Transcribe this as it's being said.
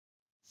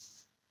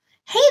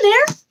Hey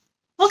there!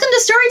 Welcome to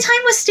Story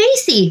Time with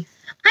Stacey.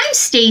 I'm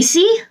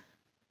Stacey.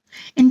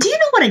 And do you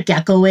know what a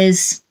gecko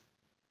is?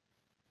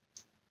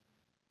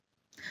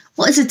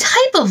 Well, it's a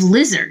type of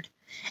lizard.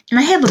 And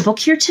I have a book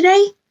here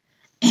today,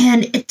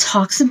 and it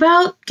talks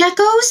about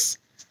geckos.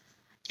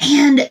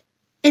 And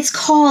it's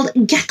called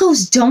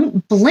Geckos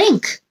Don't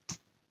Blink.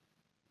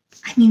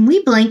 I mean,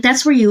 we blink.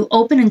 That's where you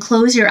open and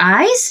close your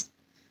eyes.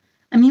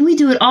 I mean, we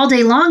do it all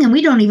day long, and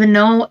we don't even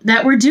know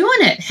that we're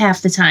doing it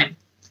half the time.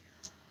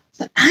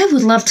 But I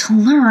would love to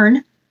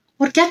learn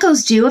what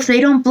geckos do if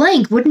they don't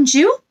blink, wouldn't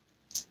you?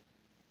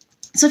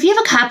 So if you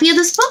have a copy of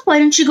this book, why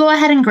don't you go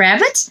ahead and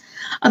grab it?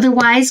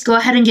 Otherwise, go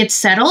ahead and get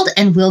settled,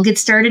 and we'll get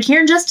started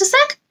here in just a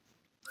sec.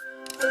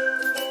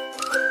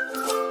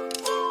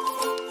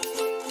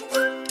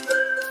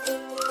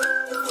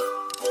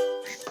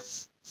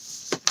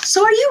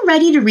 So are you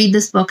ready to read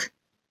this book?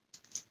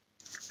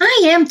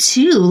 I am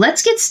too.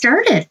 Let's get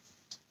started.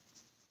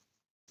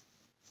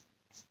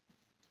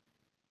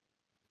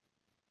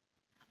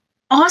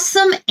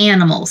 Awesome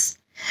Animals.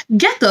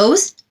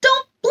 Geckos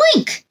Don't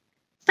Blink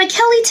by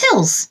Kelly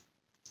Tills.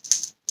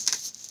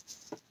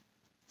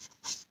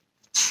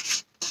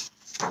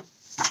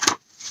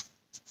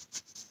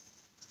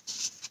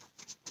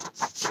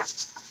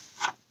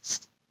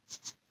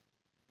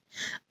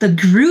 The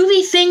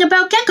groovy thing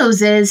about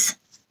geckos is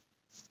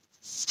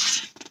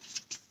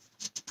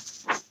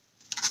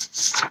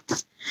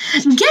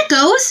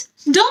geckos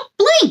don't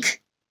blink.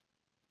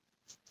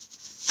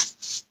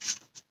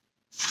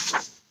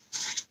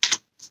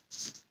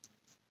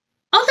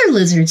 Other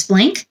lizards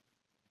blink.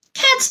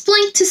 Cats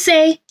blink to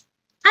say,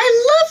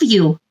 I love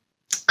you.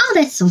 Oh,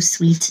 that's so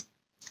sweet.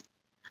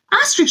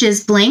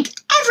 Ostriches blink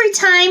every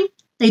time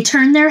they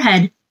turn their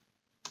head.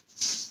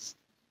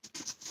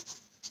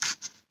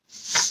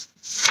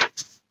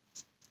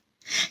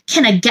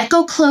 Can a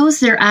gecko close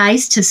their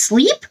eyes to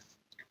sleep?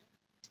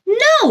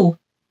 No.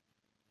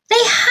 They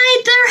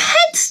hide their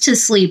heads to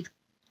sleep.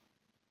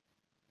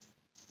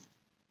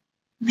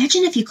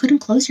 Imagine if you couldn't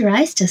close your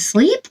eyes to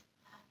sleep.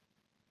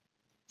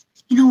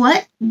 You know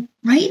what?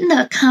 Write in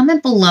the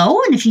comment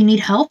below, and if you need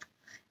help,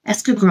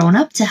 ask a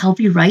grown-up to help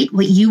you write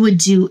what you would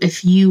do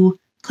if you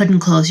couldn't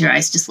close your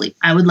eyes to sleep.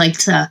 I would like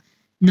to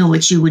know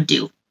what you would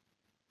do.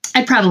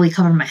 I'd probably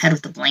cover my head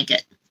with a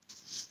blanket.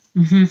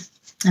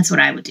 That's what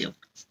I would do.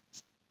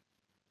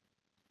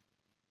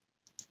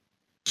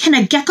 Can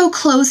a gecko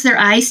close their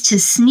eyes to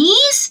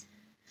sneeze?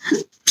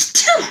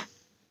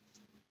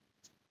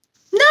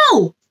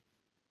 No!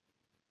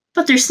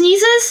 But their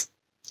sneezes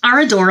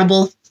are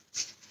adorable.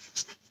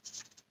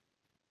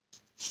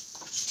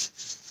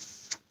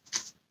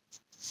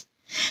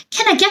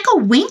 Can a gecko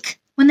wink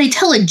when they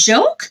tell a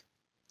joke?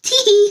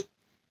 Tee-hee.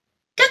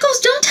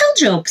 Geckos don't tell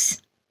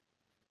jokes.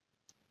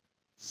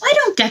 Why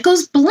don't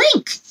geckos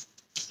blink?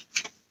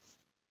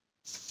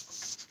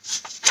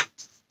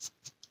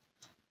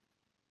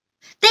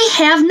 They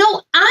have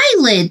no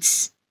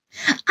eyelids.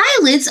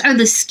 Eyelids are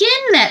the skin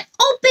that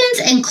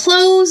opens and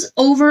closes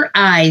over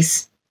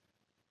eyes.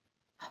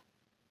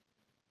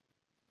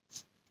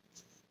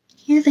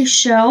 Here they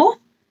show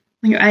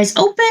when your eyes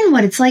open,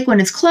 what it's like when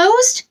it's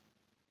closed,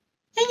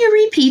 and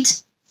you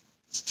repeat.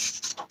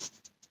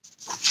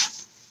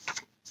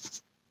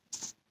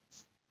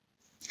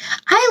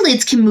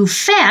 Eyelids can move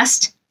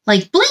fast,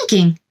 like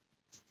blinking.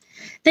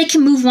 They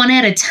can move one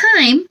at a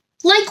time,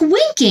 like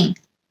winking.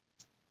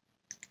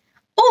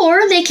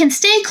 Or they can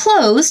stay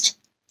closed,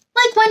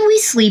 like when we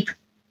sleep.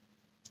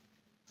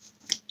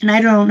 And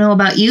I don't know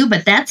about you,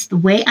 but that's the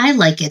way I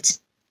like it.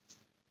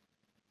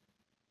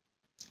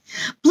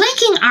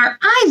 Blinking our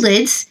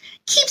eyelids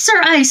keeps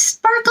our eyes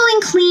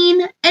sparkling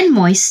clean and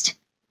moist.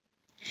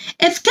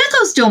 If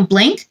geckos don't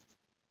blink,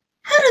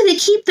 how do they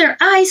keep their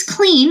eyes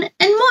clean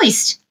and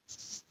moist?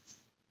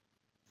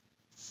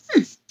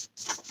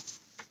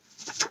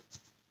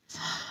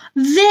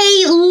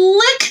 They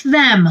lick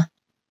them.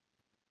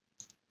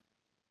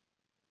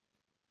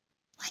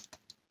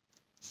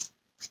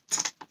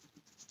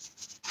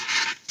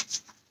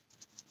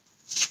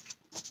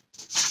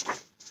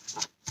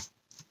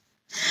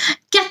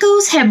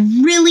 Geckos have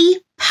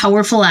really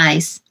powerful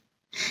eyes.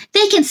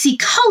 They can see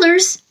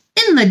colors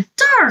in the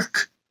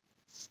dark.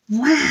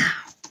 Wow.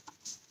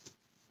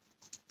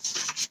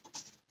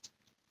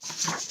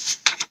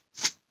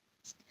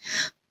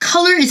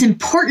 Color is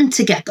important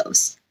to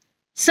geckos.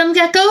 Some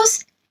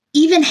geckos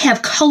even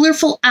have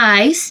colorful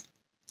eyes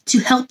to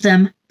help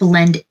them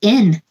blend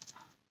in.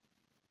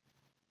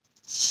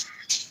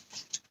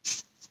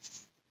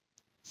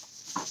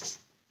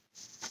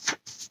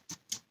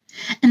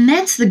 And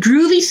that's the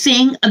groovy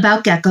thing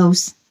about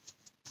geckos.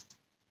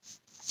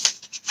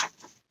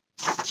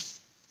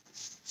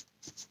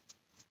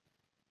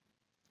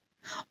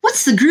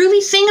 What's the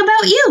groovy thing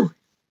about you?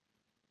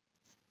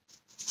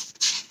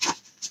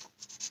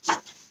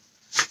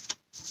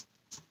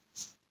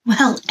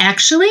 Well,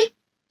 actually,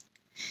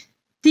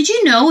 did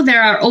you know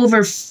there are over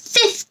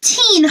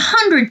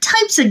 1,500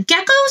 types of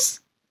geckos?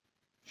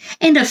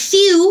 And a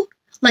few,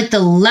 like the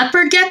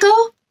leopard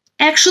gecko,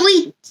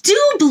 actually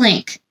do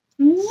blink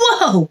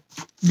Whoa,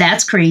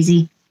 that's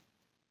crazy.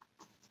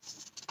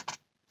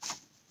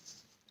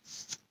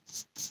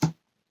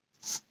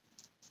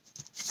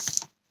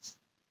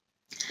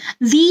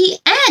 The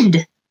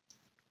end.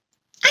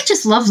 I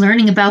just love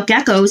learning about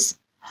geckos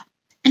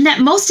and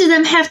that most of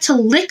them have to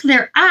lick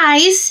their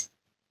eyes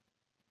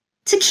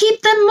to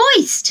keep them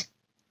moist.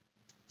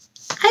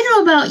 I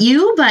don't know about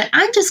you, but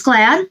I'm just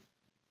glad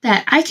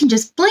that I can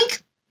just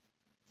blink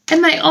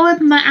and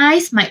my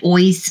eyes,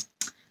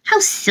 how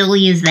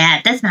silly is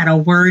that? That's not a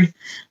word.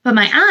 But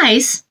my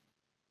eyes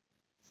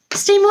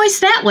stay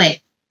moist that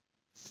way.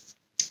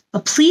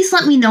 But please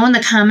let me know in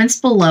the comments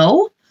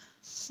below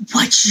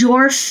what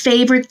your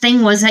favorite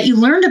thing was that you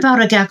learned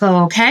about a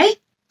gecko, okay?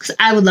 Because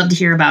I would love to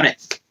hear about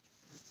it.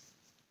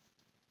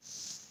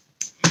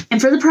 And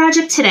for the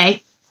project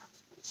today,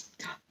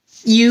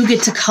 you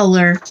get to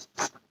color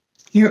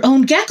your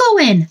own gecko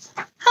in.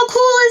 How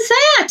cool is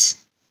that?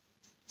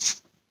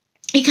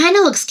 He kind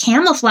of looks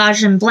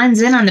camouflaged and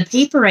blends in on the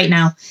paper right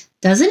now,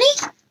 doesn't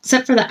he?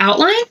 Except for the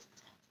outline.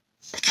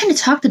 They kind of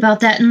talked about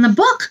that in the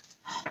book.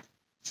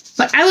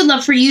 But I would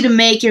love for you to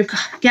make your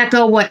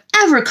gecko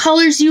whatever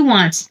colors you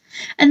want.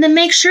 And then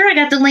make sure I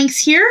got the links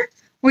here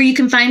where you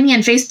can find me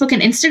on Facebook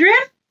and Instagram.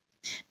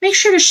 Make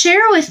sure to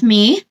share with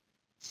me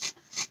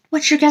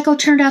what your gecko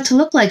turned out to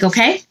look like,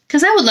 okay?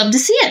 Because I would love to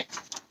see it.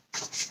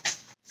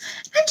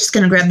 I'm just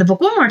going to grab the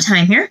book one more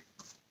time here.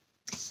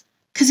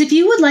 Because if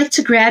you would like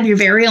to grab your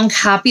very own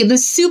copy of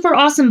this super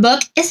awesome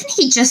book, isn't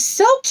he just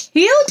so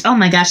cute? Oh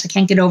my gosh, I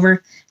can't get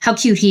over how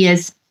cute he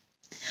is.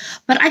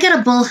 But I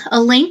got a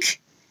link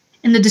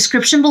in the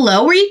description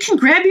below where you can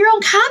grab your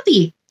own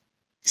copy.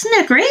 Isn't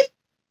that great?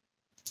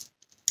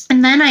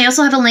 And then I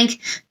also have a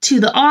link to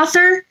the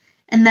author.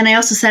 And then I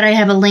also said I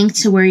have a link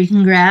to where you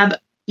can grab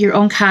your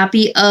own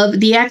copy of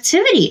the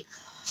activity.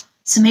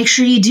 So make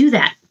sure you do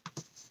that.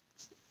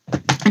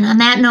 And on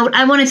that note,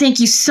 I want to thank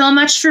you so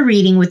much for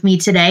reading with me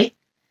today.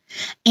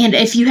 And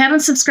if you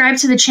haven't subscribed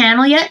to the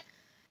channel yet,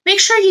 make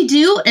sure you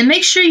do, and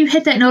make sure you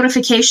hit that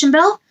notification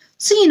bell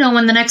so you know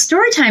when the next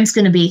story time is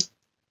going to be.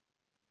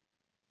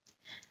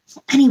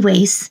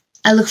 Anyways,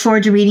 I look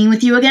forward to reading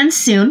with you again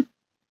soon.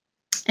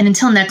 And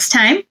until next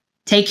time,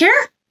 take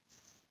care.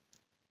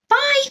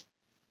 Bye.